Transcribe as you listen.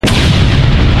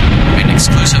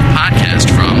podcast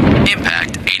from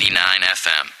Impact 89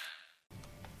 FM.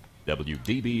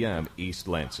 WDBM East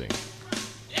Lansing.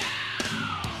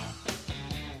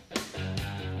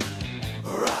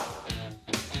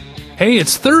 Hey,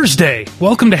 it's Thursday.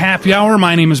 Welcome to Happy Hour.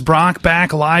 My name is Brock,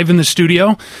 back live in the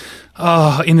studio.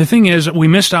 And the thing is, we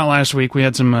missed out last week. We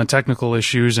had some technical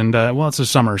issues, and, well, it's the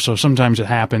summer, so sometimes it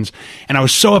happens. And I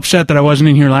was so upset that I wasn't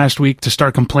in here last week to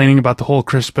start complaining about the whole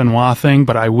Chris Benoit thing,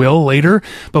 but I will later.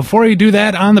 Before I do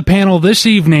that, on the panel this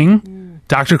evening,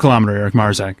 Dr. Kilometer, Eric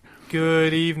Marzak.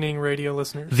 Good evening, radio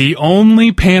listeners. The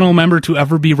only panel member to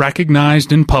ever be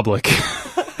recognized in public.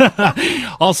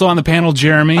 Also on the panel,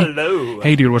 Jeremy. Hello.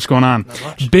 Hey, dude, what's going on? Not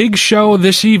much. Big show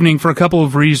this evening for a couple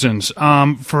of reasons.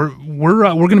 We're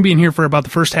going to be in here for about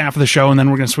the first half of the show, and then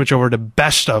we're going to switch over to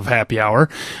Best of Happy Hour.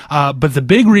 But the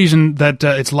big reason that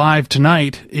it's live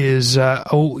tonight is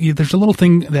there's a little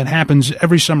thing that happens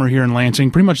every summer here in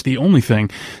Lansing, pretty much the only thing.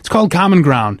 It's called Common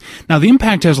Ground. Now, the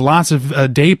Impact has lots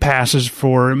of day passes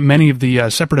for many of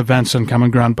the separate events on Common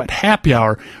Ground, but Happy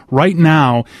Hour right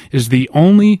now is the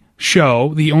only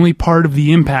show, the only part of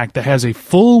the Impact that has a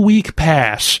full week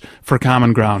pass for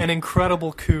Common Ground. An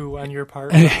incredible coup on your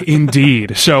part.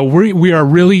 Indeed. So we are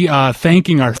really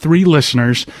thanking our 3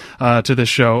 listeners to this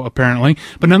show, apparently.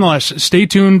 But nonetheless, stay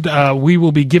tuned. We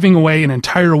will be giving away an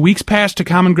entire week's pass to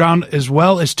Common Ground, as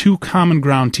well as 2 Common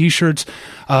Ground t-shirts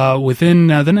within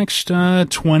the next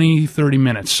 20, 30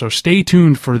 minutes. So stay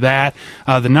tuned for that.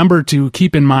 The number to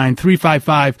keep in mind,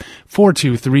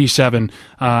 355-4237.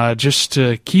 Just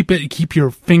to keep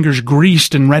your fingers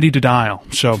greased and ready to dial.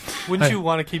 So, wouldn't you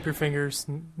want to keep your fingers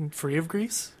free of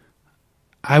grease?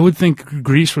 I would think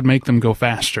grease would make them go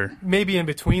faster. Maybe in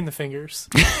between the fingers.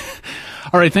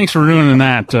 All right, thanks for ruining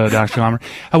that, Dr. Kilometer.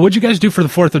 What'd you guys do for the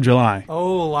 4th of July?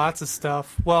 Oh, lots of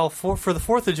stuff. Well, for the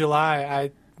 4th of July,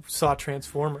 I saw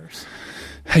Transformers.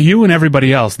 You and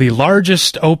everybody else, the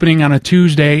largest opening on a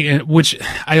Tuesday, which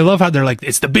I love how they're like,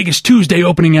 it's the biggest Tuesday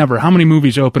opening ever. How many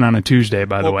movies open on a Tuesday,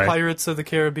 by the way? Pirates of the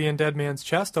Caribbean Dead Man's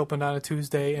Chest opened on a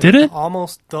Tuesday. And Did it?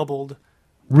 Almost doubled.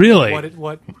 Really?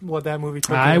 What that movie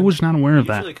took I in. was not aware of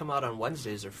that. Usually come out on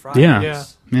Wednesdays or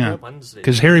Fridays. Yeah.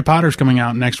 Because Harry Potter's coming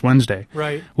out next Wednesday.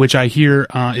 Right. Which I hear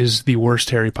is the worst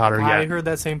Harry Potter yet. I heard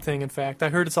that same thing, in fact. I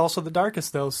heard it's also the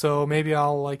darkest, though, so maybe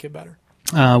I'll like it better.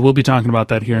 We'll be talking about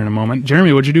that here in a moment.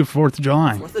 Jeremy, what'd you do for 4th of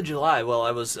July? 4th of July, well,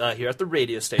 I was here at the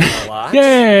radio station a lot. Yay!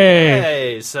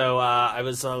 Hey, so I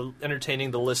was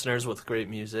entertaining the listeners with great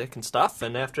music and stuff,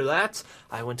 and after that,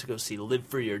 I went to go see Live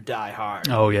Free or Die Hard.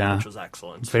 Oh, yeah. Which was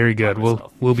excellent. Very good.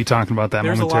 We'll be talking about that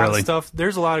momentarily. There's a lot of stuff.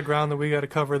 There's a lot of ground that we got to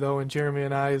cover, though, in Jeremy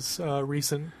and I's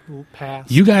recent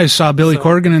past. You guys saw Billy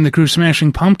Corgan and the Crew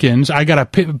Smashing Pumpkins. I got a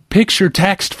picture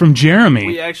text from Jeremy.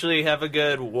 We actually have a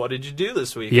good, what did you do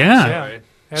this week? Yeah.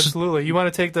 Absolutely. You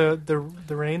want to take the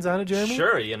reins on it, Jeremy?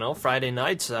 Sure. Friday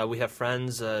nights, we have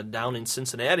friends down in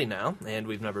Cincinnati now, and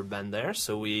we've never been there.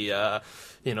 So we were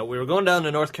going down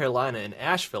to North Carolina in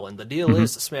Asheville, and the deal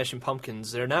is the Smashing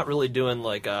Pumpkins, they're not really doing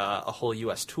like a whole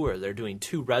U.S. tour. They're doing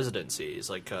 2 residencies,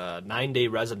 like 9-day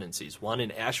residencies, one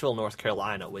in Asheville, North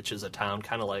Carolina, which is a town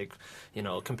kind of like,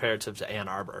 comparative to Ann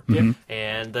Arbor. Mm-hmm.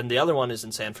 And then the other one is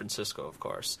in San Francisco, of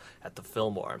course, at the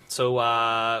Fillmore.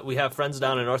 So we have friends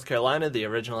down in North Carolina. The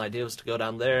original idea was to go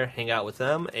down there, hang out with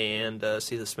them, and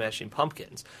see the Smashing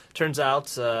Pumpkins. Turns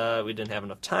out we didn't have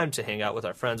enough time to hang out with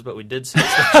our friends, but we did see the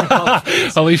Smashing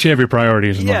Pumpkins. At least you have your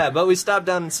priorities. Yeah, but we stopped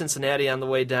down in Cincinnati on the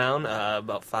way down,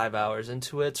 about 5 hours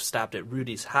into it. Stopped at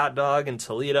Rudy's Hot Dog in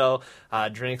Toledo,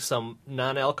 drank some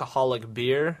non-alcoholic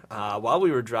beer while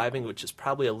we were driving, which is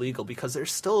probably illegal because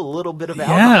there's still a little bit of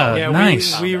alcohol. Yeah,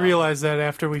 nice. We realized that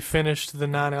after we finished the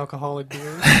non-alcoholic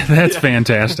beer. That's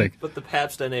fantastic. But the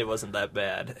Pabst NA wasn't that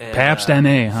bad. And, Pabst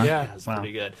NA, huh? Yeah. It was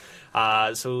pretty good.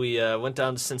 So we went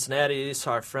down to Cincinnati,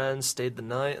 saw our friends, stayed the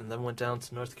night, and then went down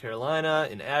to North Carolina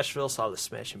in Asheville, saw the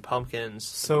Smashing Pumpkins.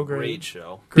 So great. Great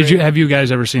show. Have you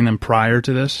guys ever seen them prior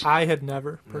to this? I had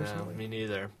never, personally. No, me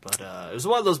neither. But it was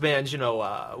one of those bands,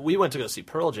 we went to go see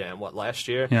Pearl Jam, last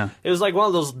year? Yeah. It was like one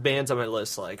of those bands on my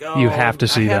list, like, you have to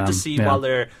see them. I have to see while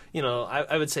they're,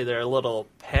 I would say they're a little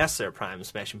past their prime,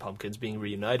 Smashing Pumpkins, being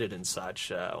reunited and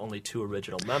such, only 2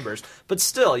 original members. But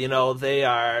still, they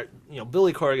are,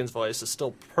 Billy Corgan's voice is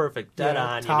still perfect, dead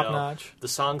on, top notch. The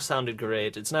song sounded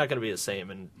great. It's not going to be the same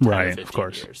in 10 or 15 of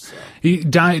course. years.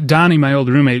 So. Donnie, my old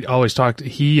roommate, always talked.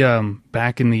 He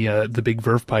back in the big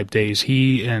Verve Pipe days,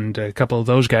 he and a couple of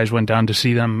those guys went down to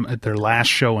see them at their last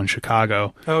show in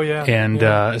Chicago. Oh yeah,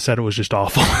 and said it was just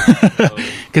awful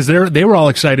because they were all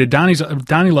excited.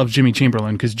 Donnie loves Jimmy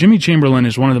Chamberlain because Jimmy Chamberlain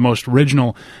is one of the most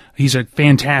original. He's a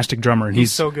fantastic drummer. And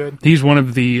he's so good. He's one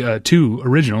of the 2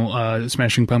 original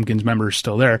Smashing Pumpkins Pumpkins member is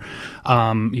still there,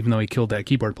 even though he killed that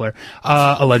keyboard player,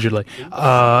 allegedly.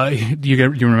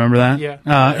 You remember that?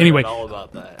 Yeah. Anyway, all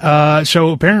about that. so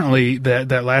apparently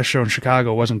that last show in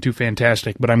Chicago wasn't too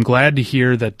fantastic, but I'm glad to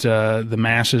hear that the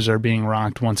masses are being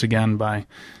rocked once again by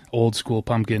old school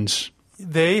Pumpkins.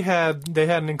 They had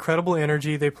an incredible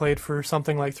energy. They played for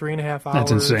something like 3.5 hours.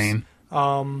 That's insane.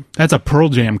 That's a Pearl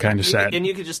Jam kind of set. And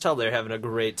you could just tell they're having a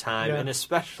great time, Yeah. and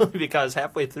especially because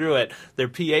halfway through it, their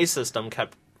PA system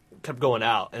kept going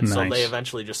out, and so Nice. they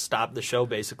eventually just stopped the show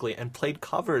basically and played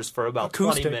covers for about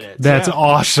Acoustic. 20 minutes. That's Yeah.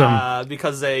 awesome.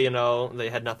 Because they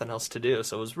had nothing else to do,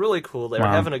 so it was really cool. They were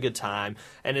Wow. having a good time,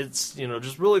 and it's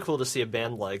just really cool to see a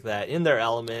band like that in their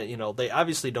element. They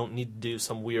obviously don't need to do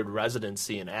some weird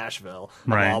residency in Asheville,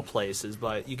 Right. of all places,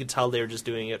 but you could tell they were just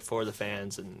doing it for the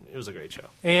fans, and it was a great show.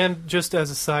 And just as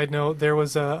a side note, there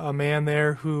was a man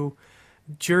there who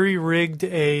jury-rigged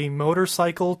a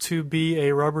motorcycle to be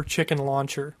a rubber chicken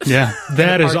launcher. Yeah,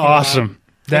 that is parking lot. awesome.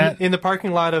 That in the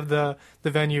parking lot of the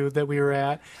venue that we were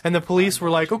at, and the police were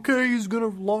like, "Okay, he's gonna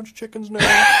launch chickens now."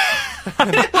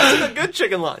 It wasn't a good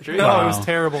chicken laundry. No, Wow. it was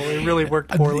terrible. It really worked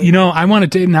poorly. I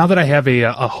wanted to, now that I have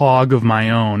a hog of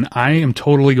my own, I am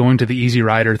totally going to the Easy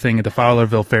Rider thing at the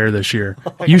Fowlerville Fair this year.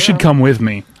 You should come with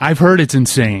me. I've heard it's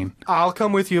insane. I'll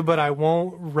come with you, but I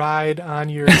won't ride on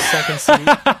your second seat.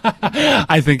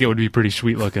 I think it would be pretty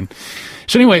sweet looking.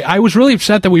 So anyway, I was really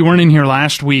upset that we weren't in here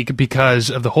last week because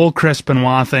of the whole Chris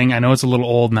Benoit thing. I know it's a little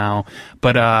old now,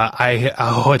 but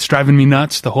it's driving me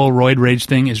nuts. The whole roid rage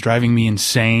thing is driving me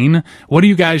insane. What do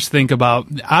you guys think about?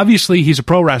 Obviously, he's a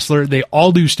pro wrestler. They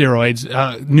all do steroids.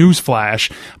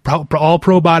 Newsflash: all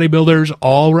pro bodybuilders,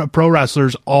 all pro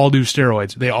wrestlers, all do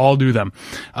steroids. They all do them,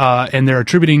 and they're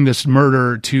attributing this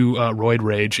murder to roid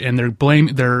rage, and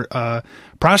they're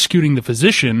prosecuting the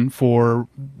physician for.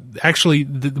 Actually,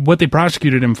 what they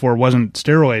prosecuted him for wasn't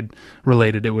steroid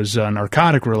related; it was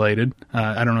narcotic related.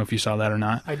 I don't know if you saw that or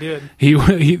not. I did.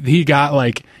 He got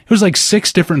it was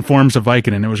 6 different forms of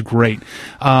Vicodin. It was great.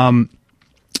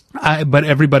 But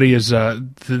everybody is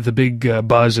the big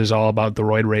buzz is all about the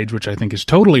roid rage, which I think is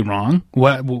totally wrong.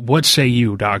 What say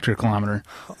you, Dr. Kilometer,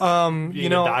 Being a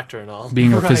doctor and all.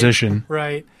 being a Right. physician?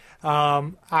 Right.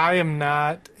 I am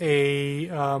not a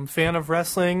fan of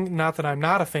wrestling. Not that I'm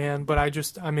not a fan, but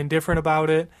I'm indifferent about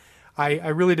it. I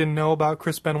really didn't know about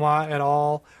Chris Benoit at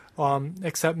all,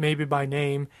 except maybe by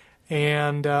name.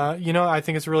 And, I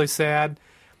think it's really sad.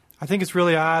 I think it's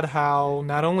really odd how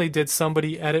not only did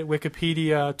somebody edit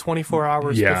Wikipedia 24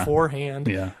 hours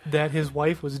beforehand that his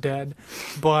wife was dead,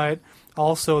 but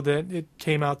also that it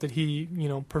came out that he,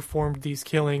 performed these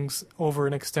killings over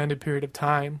an extended period of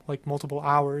time, like multiple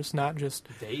hours, not just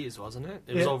Days, wasn't it?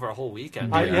 It was over a whole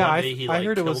weekend. I He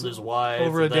heard it killed was his wife.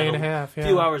 over a day and a half. A Yeah.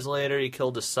 few hours later, he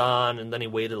killed his son, and then he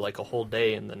waited a whole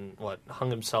day, and then hung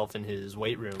himself in his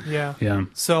weight room. Yeah. Yeah.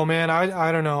 So, man,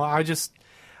 I don't know.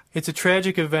 It's a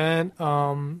tragic event.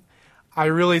 I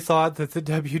really thought that the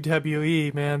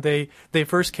WWE, man, they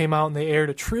first came out and they aired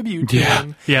a tribute to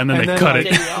him. Yeah, and then they cut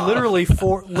it. Literally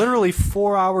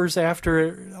 4 hours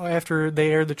after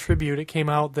they aired the tribute, it came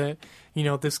out that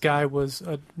this guy was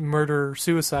a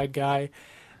murder-suicide guy,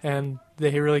 and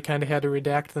they really kind of had to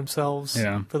redact themselves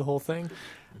for the whole thing.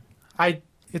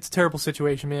 It's a terrible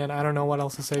situation, man. I don't know what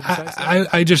else to say besides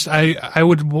that. I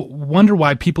would wonder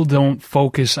why people don't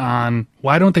focus on,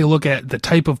 why don't they look at the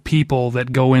type of people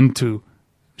that go into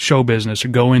show business or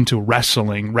go into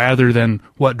wrestling rather than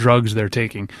what drugs they're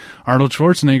taking. Arnold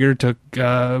Schwarzenegger took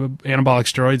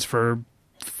anabolic steroids for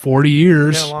 40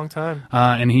 years. Yeah, a long time.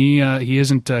 And he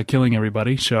isn't killing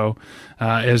everybody, so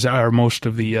as are most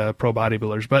of the pro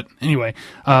bodybuilders. But anyway,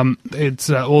 it's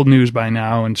old news by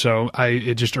now, and so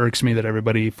it just irks me that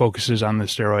everybody focuses on the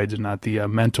steroids and not the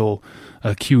mental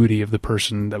acuity of the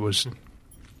person that was.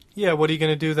 Yeah, what are you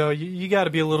going to do, though? You got to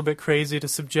be a little bit crazy to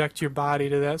subject your body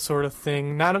to that sort of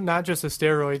thing. Not just the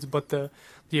steroids, but the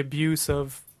abuse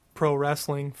of pro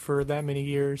wrestling for that many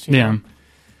years. You know?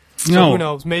 So who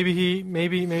knows?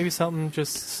 Maybe something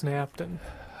just snapped, and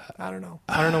I don't know.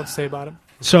 I don't know what to say about him.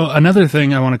 So another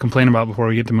thing I want to complain about before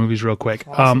we get to movies real quick,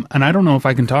 Awesome. And I don't know if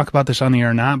I can talk about this on the air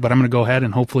or not, but I'm going to go ahead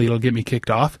and hopefully it'll get me kicked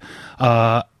off.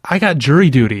 I got jury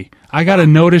duty. I got a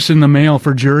notice in the mail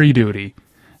for jury duty,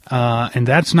 and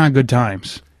that's not good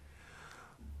times.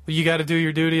 You got to do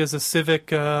your duty as a civic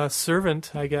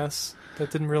servant, I guess. That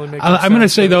didn't really make sense. I'm going to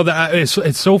say, though, that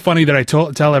it's so funny that I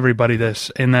tell everybody this,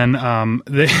 and then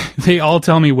they all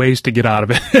tell me ways to get out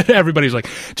of it. Everybody's like,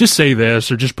 just say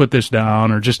this, or just put this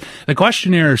down, or just... The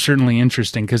questionnaire is certainly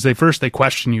interesting, because they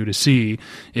question you to see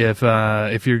if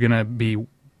you're going to be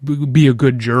be a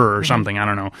good juror or something. I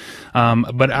don't know.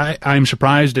 But I'm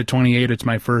surprised at 28 it's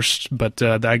my first, but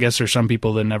I guess there's some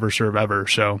people that never serve ever.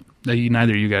 So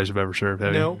neither of you guys have ever served,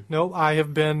 have you? No. I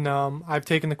have been. I've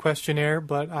taken the questionnaire,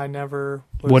 but I never.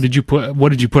 What did you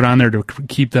put on there to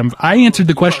keep them? I answered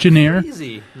the questionnaire.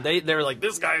 Crazy. They were like,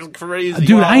 this guy's crazy.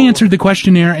 Dude, I answered the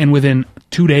questionnaire, and within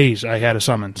 2 days, I had a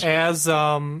summons. As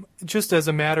just as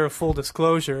a matter of full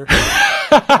disclosure,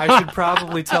 I should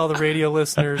probably tell the radio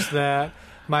listeners that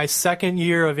my second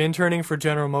year of interning for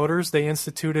General Motors, they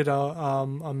instituted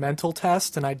a mental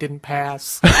test, and I didn't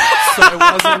pass, so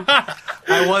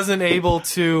I wasn't able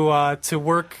to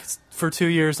work for 2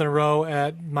 years in a row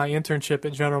at my internship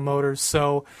at General Motors.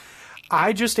 So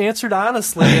I just answered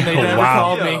honestly, and they never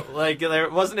called me. Like, there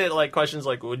wasn't it like questions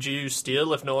like, "Would you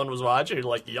steal if no one was watching?" You're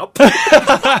like, "Yup."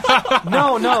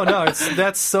 No.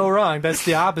 That's so wrong. That's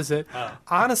the opposite. Oh.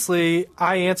 Honestly,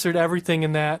 I answered everything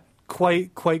in that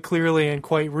quite clearly and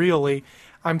quite really.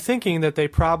 I'm thinking that they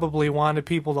probably wanted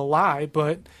people to lie,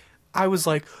 but I was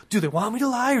like, do they want me to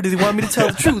lie or do they want me to tell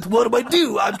the truth? What do I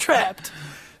do? I'm trapped.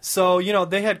 So,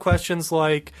 they had questions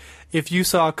like, if you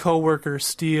saw a coworker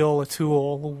steal a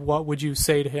tool, what would you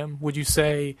say to him? Would you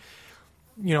say,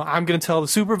 I'm going to tell the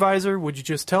supervisor? Would you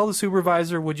just tell the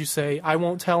supervisor? Would you say, I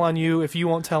won't tell on you if you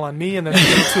won't tell on me, and then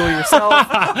steal the tool yourself?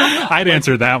 I'd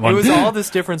answer that one. It was all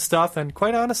this different stuff, and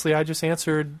quite honestly, I just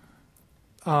answered,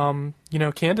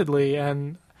 candidly,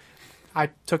 and I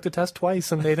took the test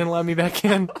twice, and they didn't let me back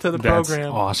into the program.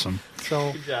 That's awesome.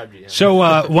 So, good job, Gian.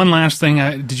 So one last thing.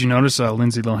 Did you notice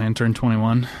Lindsay Lohan turned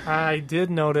 21? I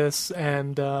did notice,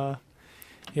 and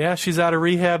she's out of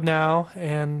rehab now,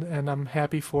 and I'm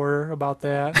happy for her about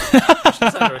that.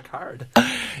 She's under a card.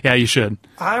 Yeah, you should.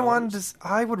 I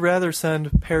would rather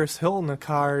send Paris Hilton a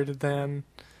card than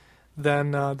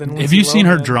Lindsay Have you seen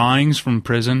her Lohan. Drawings from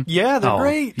prison? Yeah, they're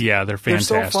great. Yeah, they're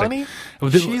fantastic. They're so funny.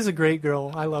 She's a great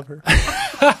girl. I love her.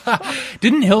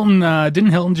 Didn't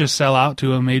Hilton just sell out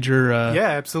to a major? Yeah,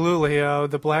 absolutely.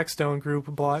 The Blackstone Group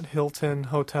bought Hilton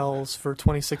Hotels for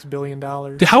 $26 billion.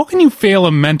 How can you fail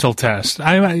a mental test?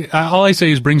 All I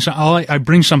say is I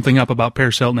bring something up about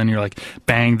Paris Hilton, and you're like,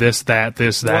 bang, this, that,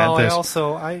 this, that, well, this.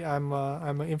 I'm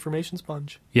an information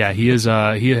sponge. Yeah, he is.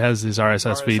 He has his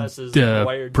RSS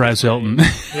feed. Paris Hilton.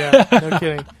 Yeah, no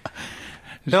kidding.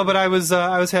 No, but I was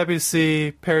happy to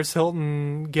see Paris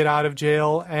Hilton get out of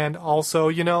jail, and also,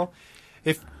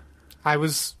 if I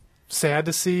was sad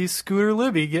to see Scooter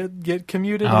Libby get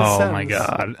commuted. His sentence. Oh my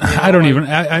God! I don't even.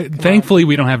 Thankfully,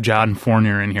 we don't have John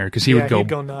Fournier in here because he would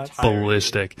go nuts.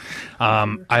 ballistic.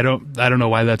 I don't know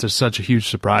why that's such a huge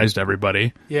surprise to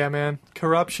everybody. Yeah, man.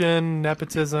 Corruption,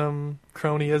 nepotism,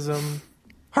 cronyism.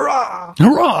 Hurrah!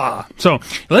 Hurrah! So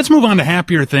let's move on to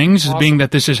happier things, Awesome. Being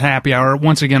that this is happy hour.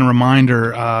 Once again, a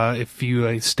reminder, if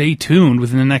you stay tuned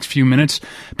within the next few minutes,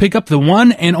 pick up the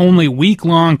one and only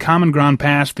week-long Common Ground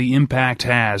Pass the Impact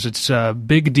has. It's a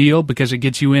big deal because it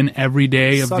gets you in every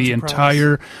day of the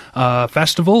entire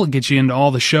festival. It gets you into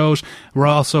all the shows. We're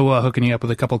also hooking you up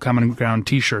with a couple Common Ground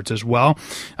t-shirts as well.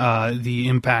 The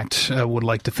Impact would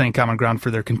like to thank Common Ground for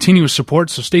their continuous support,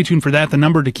 so stay tuned for that. The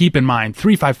number to keep in mind,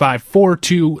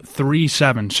 355-4237.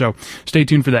 So stay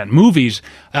tuned for that. Movies,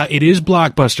 it is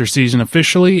blockbuster season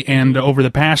officially, and over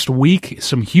the past week,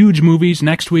 some huge movies.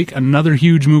 Next week, another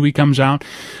huge movie comes out.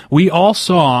 We all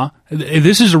saw,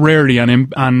 this is a rarity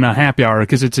on Happy Hour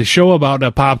because it's a show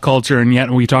about pop culture, and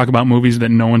yet we talk about movies that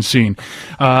no one's seen.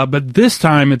 But this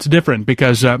time it's different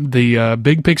because the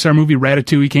big Pixar movie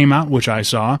Ratatouille came out, which I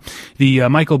saw. The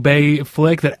Michael Bay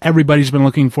flick that everybody's been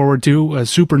looking forward to,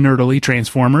 super nerdily,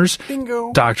 Transformers.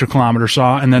 Bingo. Dr. Kilometer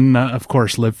saw, and then of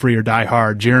course Live Free or Die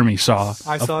Hard. Jeremy saw.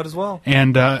 I saw it as well.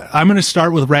 And I'm going to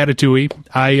start with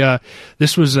Ratatouille.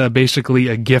 This was basically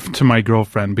a gift to my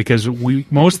girlfriend because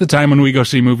most of the time when we go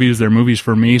see movies, they're movies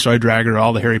for me, so I drag her to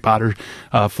all the Harry Potter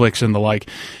flicks and the like.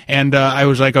 And I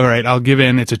was like, all right, I'll give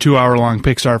in. It's a 2-hour-long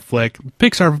Pixar flick.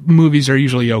 Pixar movies are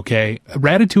usually okay.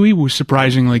 Ratatouille was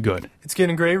surprisingly good. It's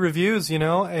getting great reviews,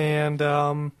 and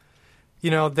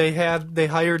they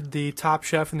hired the top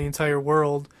chef in the entire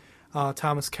world,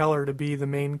 Thomas Keller, to be the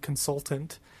main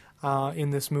consultant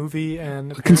in this movie.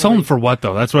 And a consultant for what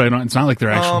though? That's what I don't. It's not like they're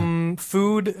actually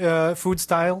food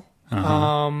style.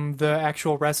 The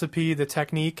actual recipe, the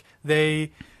technique.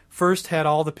 They first had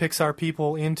all the Pixar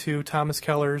people into Thomas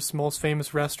Keller's most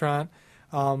famous restaurant,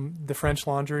 the French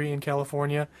Laundry in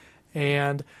California,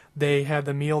 and they had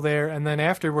the meal there. And then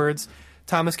afterwards,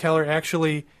 Thomas Keller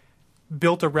actually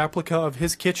built a replica of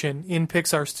his kitchen in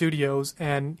Pixar Studios,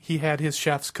 and he had his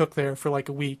chefs cook there for like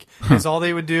a week. Because all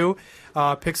they would do,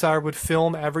 Pixar would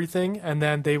film everything, and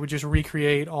then they would just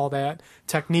recreate all that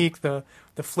technique, the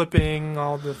the flipping,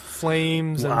 all the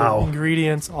flames and Wow. the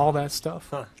ingredients, all that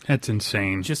stuff. That's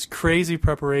insane. Just crazy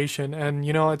preparation, and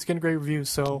it's getting great reviews.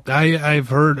 So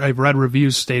I've read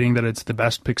reviews stating that it's the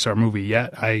best Pixar movie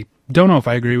yet. I don't know if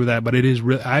I agree with that, but it is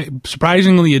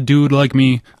surprisingly, a dude like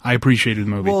me, I appreciated the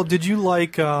movie. well, did you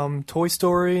like Toy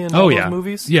Story and Oh all yeah, those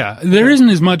movies? yeah. There isn't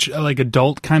as much like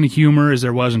adult kind of humor as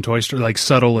there was in Toy Story, like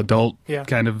subtle adult Yeah.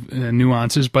 kind of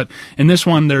nuances. But in this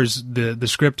one, there's the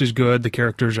script is good, the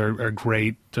characters are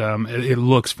great, it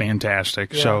looks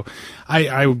fantastic. Yeah. So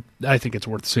I think it's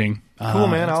worth seeing. Cool,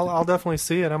 man. I'll definitely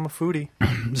see it. I'm a foodie.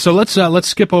 So let's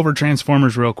skip over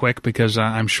Transformers real quick because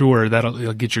I'm sure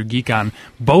it'll get your geek on.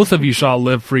 Both of you saw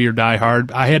Live Free or Die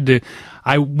Hard.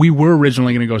 We were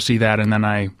originally going to go see that, and then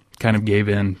I kind of gave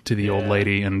in to the old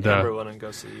lady. And Amber wouldn't go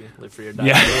see Live Free or Die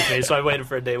Yeah. Hard with me, so I waited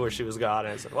for a day where she was gone,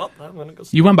 and I said, well, I'm going to go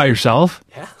see you went by yourself.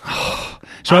 Yeah.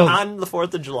 So on the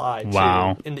 4th of July, too,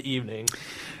 Wow. in the evening.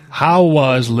 how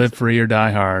was Live Free or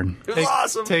Die Hard? It was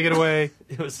awesome. Take it away.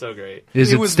 It was so great.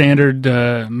 Is It it was- standard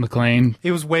McLean?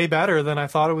 It was way better than I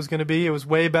thought it was going to be. It was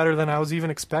way better than I was even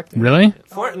expecting. Really?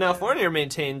 Now, Fournier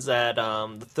maintains that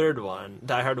the third one,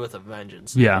 Die Hard with a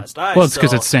Vengeance, is the Yeah. best. Well, it's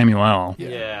because it's Samuel L.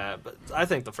 Yeah, but I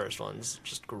think the first one's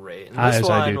just great. And I this do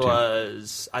one too.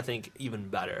 was, I think, even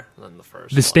better than the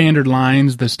first The one. standard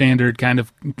lines, the standard kind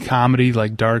of comedy,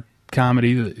 like dark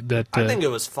comedy that I think it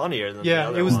was funnier than the Yeah,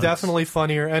 other it was ones. definitely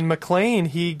funnier. And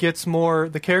McClane,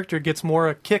 the character gets more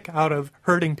a kick out of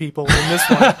hurting people in this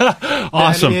one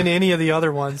awesome. than in any of the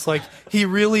other ones. Like, he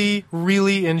really,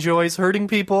 really enjoys hurting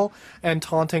people and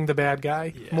taunting the bad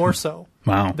guy, more so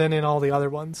Wow. than in all the other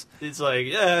ones. It's like,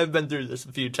 yeah, I've been through this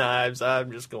a few times.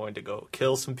 I'm just going to go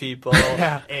kill some people.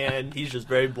 Yeah. And he's just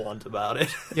very blunt about it.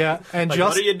 Yeah, and Like, just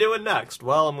what are you doing next?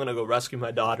 Well, I'm going to go rescue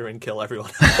my daughter and kill everyone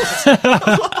else.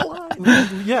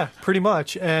 yeah, pretty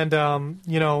much. And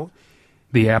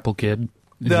The Apple Kid.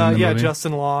 Is in the movie.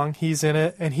 Justin Long, he's in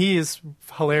it, and he is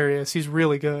hilarious. He's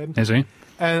really good. Is he?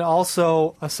 And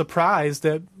also a surprise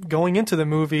that going into the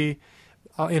movie,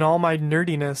 in all my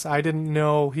nerdiness, I didn't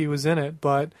know he was in it,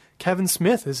 but Kevin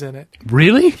Smith is in it.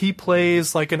 Really? He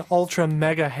plays like an ultra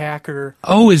mega hacker.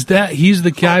 Oh, he's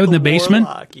the guy in the basement?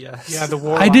 Warlock, yes. Yeah, the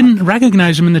warlock. I didn't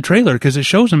recognize him in the trailer because it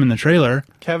shows him in the trailer.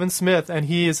 Kevin Smith, and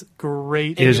he is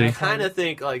great. Is in he? I it. kind of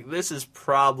think like this is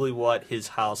probably what his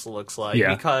house looks like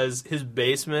Yeah. because his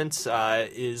basement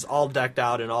is all decked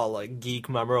out in all like geek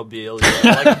memorabilia,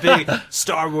 like a big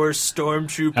Star Wars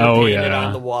stormtrooper Oh, painted yeah.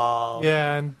 on the wall.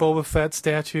 Yeah, and Boba Fett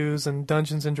statues and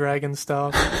Dungeons and Dragons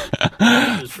stuff.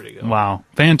 Which is pretty good. Wow.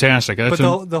 Fantastic. That's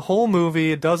But the whole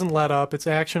movie, it doesn't let up. It's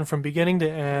action from beginning to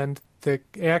end. The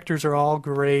actors are all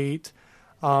great.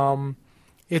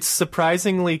 It's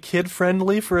surprisingly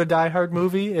kid-friendly for a Die Hard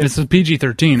movie. it's a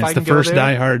PG-13. If I It's the can go first there,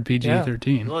 Die Hard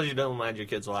PG-13. As long as you don't mind your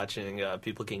kids watching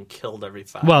people getting killed every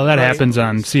 5 Well, that Right. happens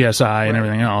on CSI and Right.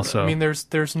 everything else. So I mean,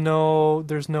 there's no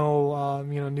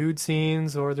nude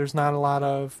scenes, or there's not a lot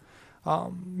of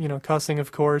cussing.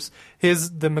 Of course,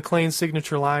 the McClane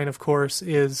signature line, of course,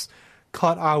 is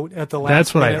cut out at the last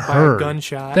that's what I minute by heard. a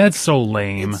gunshot. That's so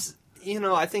lame. It's,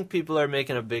 I think people are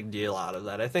making a big deal out of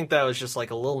that. I think that was just like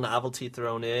a little novelty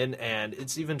thrown in, and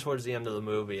it's even towards the end of the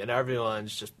movie, and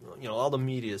everyone's just, all the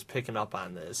media is picking up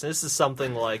on this. This is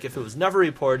something like, if it was never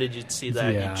reported, you'd see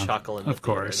that Yeah, and you'd chuckle in the of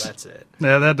theater. course. That's it.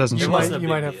 Yeah, that doesn't. It you wasn't might, a you big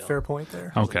might have a deal. fair point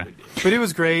there. Okay. But it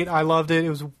was great. I loved it. It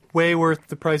was way worth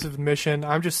the price of admission.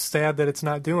 I'm just sad that it's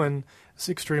not doing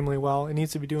extremely well. It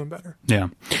needs to be doing better. Yeah.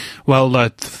 Well,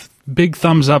 big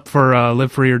thumbs up for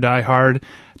Live Free or Die Hard.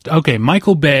 Okay,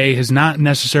 Michael Bay is not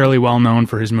necessarily well known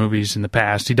for his movies in the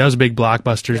past. He does big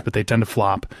blockbusters, but they tend to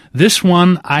flop. This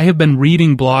one, I have been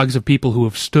reading blogs of people who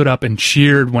have stood up and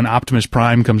cheered when Optimus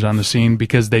Prime comes on the scene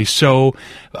because they so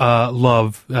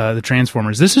love the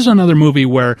Transformers. This is another movie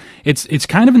where it's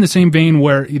kind of in the same vein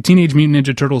where Teenage Mutant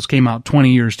Ninja Turtles came out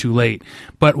 20 years too late.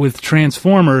 But with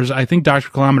Transformers, I think Dr.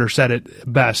 Kilometer said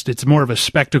it best. It's more of a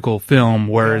spectacle film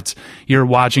where you're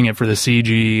watching it for the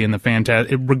CG and the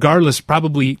fantastic. Regardless,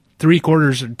 probably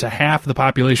 3/4 to half the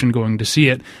population going to see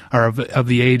it are of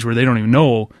the age where they don't even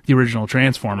know the original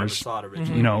Transformers. Never saw it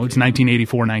originally. It's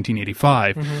 1984,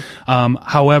 1985.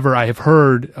 However, I have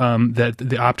heard that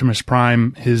the Optimus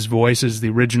Prime, his voice is the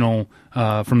original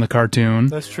from the cartoon.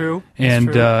 That's true. And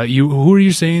That's true. who are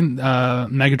you saying?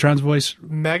 Megatron's voice?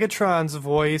 Megatron's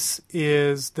voice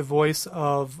is the voice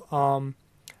of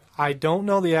I don't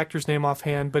know the actor's name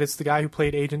offhand, but it's the guy who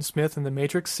played Agent Smith in the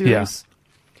Matrix series.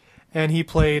 And he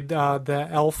played the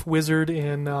elf wizard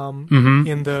in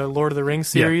the Lord of the Rings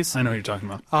series. Yeah, I know what you're talking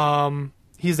about.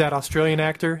 He's that Australian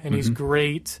actor, and he's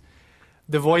great.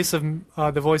 The voice of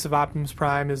Optimus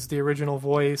Prime is the original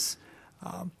voice.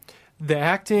 The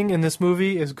acting in this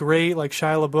movie is great. Like,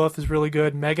 Shia LaBeouf is really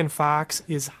good. Megan Fox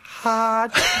is hot.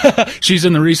 She's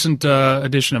in the recent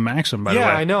edition of Maxim, by the way.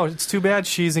 Yeah, I know. It's too bad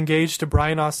she's engaged to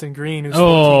Brian Austin Green, who's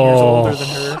 14 years older than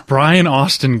her. Brian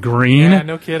Austin Green? Yeah,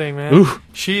 no kidding, man. Ooh.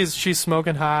 She's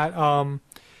smoking hot.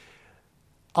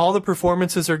 All the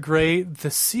performances are great. The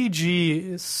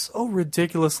CG is so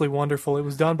ridiculously wonderful. It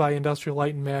was done by Industrial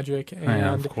Light and Magic, and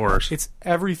Yeah, of course. it's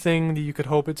everything that you could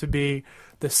hope it to be.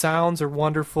 The sounds are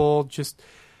wonderful. Just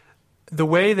the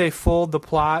way they fold the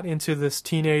plot into this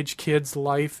teenage kid's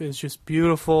life is just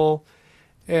beautiful.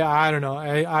 Yeah, I don't know.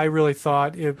 I really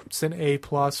thought it's an A+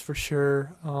 for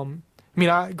sure.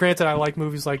 Granted, I like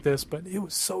movies like this, but it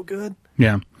was so good.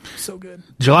 Yeah. So good.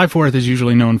 July 4th is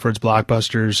usually known for its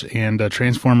blockbusters, and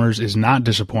Transformers is not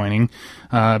disappointing,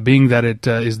 being that it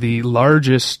is the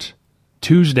largest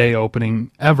Tuesday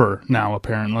opening ever now,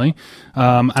 apparently.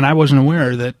 And I wasn't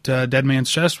aware that Dead Man's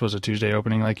Chest was a Tuesday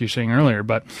opening, like you were saying earlier.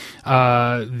 But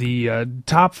the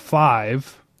top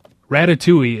 5,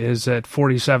 Ratatouille is at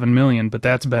 $47 million, but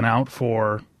that's been out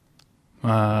for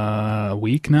a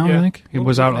week now, Yeah. I think. It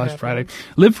was out last half, Friday.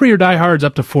 Live Free or Die Hard's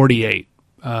up to 48.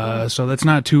 So that's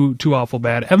not too awful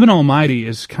bad. Evan Almighty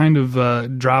is kind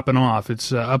of dropping off.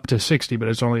 It's up to 60, but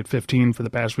it's only at 15 for the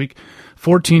past week.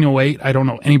 1408, I don't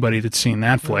know anybody that's seen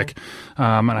that flick,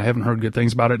 and I haven't heard good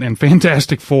things about it. And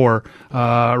Fantastic Four,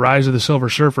 Rise of the Silver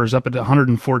Surfer is up at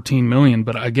 114 million,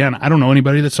 but again, I don't know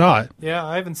anybody that saw it. Yeah,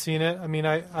 I haven't seen it. I mean,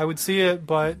 I would see it,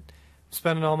 but I'm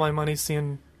spending all my money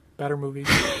seeing better movies.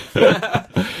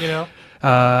 You know?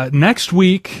 Next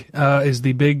week is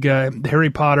the big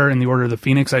Harry Potter and the Order of the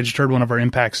Phoenix. I just heard one of our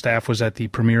Impact staff was at the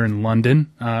premiere in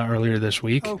London earlier this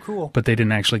week. Oh, cool. But they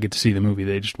didn't actually get to see the movie.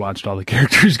 They just watched all the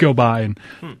characters go by and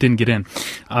didn't get in.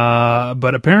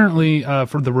 But apparently,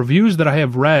 for the reviews that I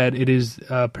have read, it is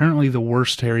apparently the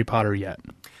worst Harry Potter yet.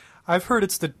 I've heard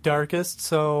it's the darkest,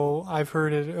 so I've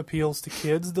heard it appeals to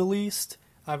kids the least.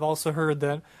 I've also heard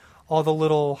that all the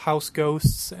little house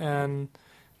ghosts and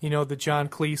the John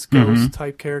Cleese ghost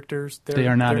type characters, They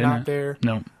are not they're in not there.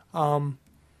 there. No.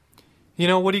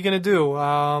 What are you going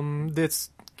to do?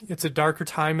 It's a darker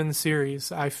time in the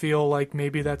series. I feel like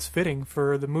maybe that's fitting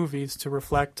for the movies to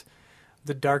reflect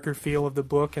the darker feel of the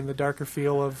book and the darker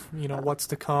feel of, what's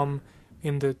to come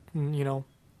in the,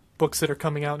 books that are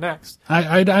coming out next.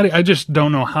 I just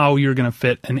don't know how you're going to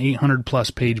fit an 800-plus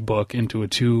page book into a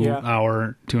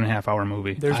 2.5-hour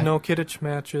movie. There's no Quidditch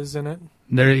matches in it.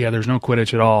 There's no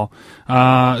Quidditch at all.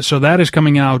 So that is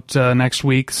coming out next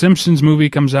week. Simpsons movie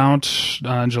comes out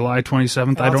July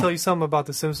 27th. I'll tell you something about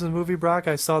the Simpsons movie, Brock.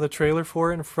 I saw the trailer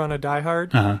for it in front of Die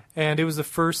Hard, and it was the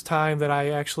first time that I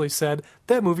actually said,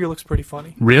 that movie looks pretty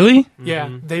funny. Really? Yeah,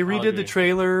 they redid the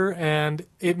trailer, and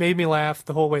it made me laugh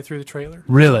the whole way through the trailer.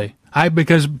 Really?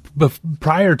 Because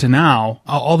prior to now,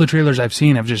 all the trailers I've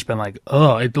seen have just been like,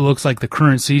 oh, it looks like the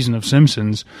current season of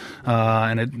Simpsons,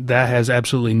 and that has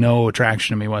absolutely no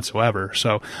attraction to me whatsoever.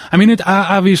 So, I mean,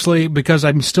 obviously, because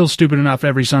I'm still stupid enough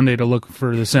every Sunday to look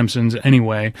for The Simpsons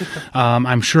anyway,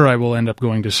 I'm sure I will end up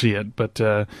going to see it. But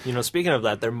speaking of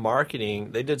that, their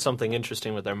marketing, they did something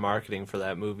interesting with their marketing for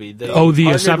that movie. They the partnered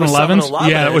with 7-Elevens? 7-Eleven,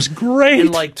 Yeah, it was great.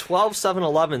 And like 12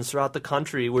 7-Elevens throughout the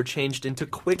country were changed into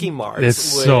Quickie Marts. It's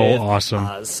so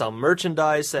awesome. Some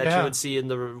merchandise that you Yeah. would see in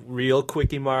the real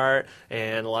Quickie Mart,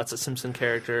 and lots of Simpson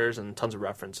characters and tons of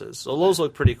references. So those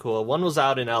look pretty cool. One was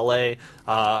out in L.A.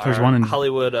 There's Our one in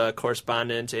Hollywood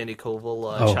correspondent Andy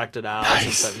Koval checked it out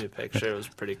and sent me a picture. It was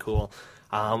pretty cool.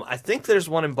 I think there's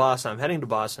one in Boston. I'm heading to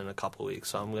Boston in a couple weeks,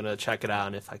 so I'm going to check it out,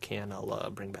 and if I can, I'll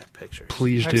bring back pictures.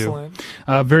 Please Excellent.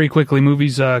 do. Very quickly,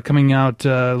 movies coming out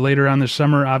later on this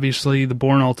summer. Obviously, The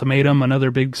Bourne Ultimatum,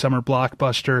 another big summer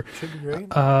blockbuster. Should be great.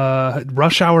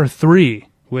 Rush Hour 3,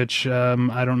 which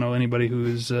I don't know anybody who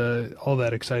is all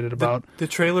that excited about. The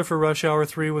trailer for Rush Hour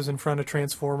 3 was in front of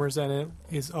Transformers, and it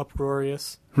is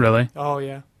uproarious. Really? Oh,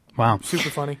 yeah. Wow. Super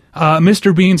funny.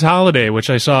 Mr. Bean's Holiday, which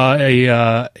I saw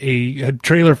a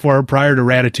trailer for prior to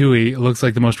Ratatouille. It looks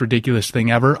like the most ridiculous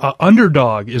thing ever.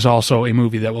 Underdog is also a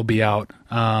movie that will be out.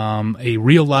 A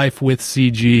real life with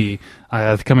CG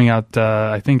coming out,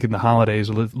 I think, in the holidays.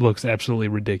 It looks absolutely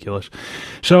ridiculous.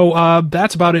 So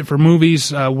that's about it for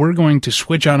movies. We're going to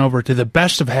switch on over to the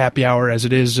best of happy hour, as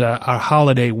it is our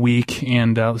holiday week,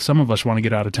 and some of us want to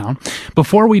get out of town.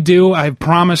 Before we do, I've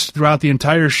promised throughout the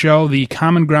entire show the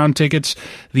Common Ground tickets,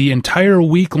 the entire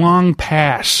week-long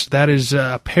pass. That is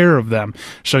a pair of them.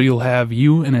 So you'll have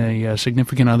you and a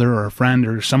significant other or a friend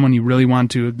or someone you really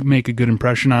want to make a good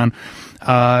impression on.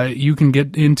 You can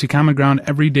get into Common Ground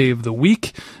every day of the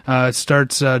week. It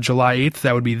starts July 8th.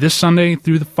 That would be this Sunday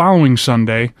through the following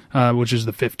Sunday, which is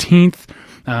the 15th.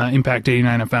 Impact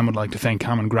 89 FM would like to thank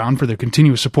Common Ground for their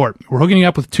continuous support. We're hooking you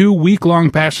up with 2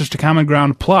 week-long passes to Common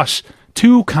Ground plus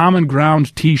 2 Common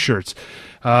Ground t-shirts.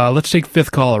 Let's take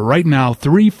fifth caller right now,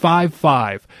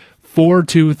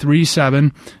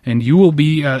 355-4237, and you will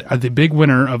be the big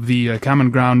winner of the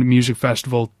Common Ground Music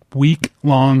Festival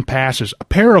week-long passes. A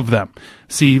pair of them.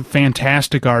 See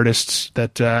fantastic artists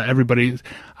that everybody...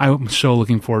 I'm so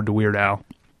looking forward to Weird Al.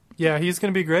 Yeah, he's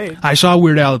going to be great. I saw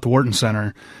Weird Al at the Wharton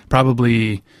Center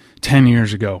probably 10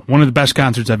 years ago. One of the best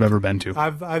concerts I've ever been to.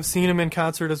 I've seen him in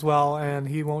concert as well, and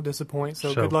he won't disappoint,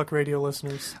 so good luck, radio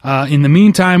listeners. In the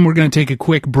meantime, we're going to take a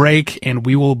quick break, and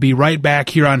we will be right back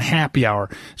here on Happy Hour.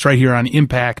 It's right here on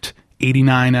Impact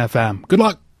 89 FM. Good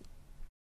luck.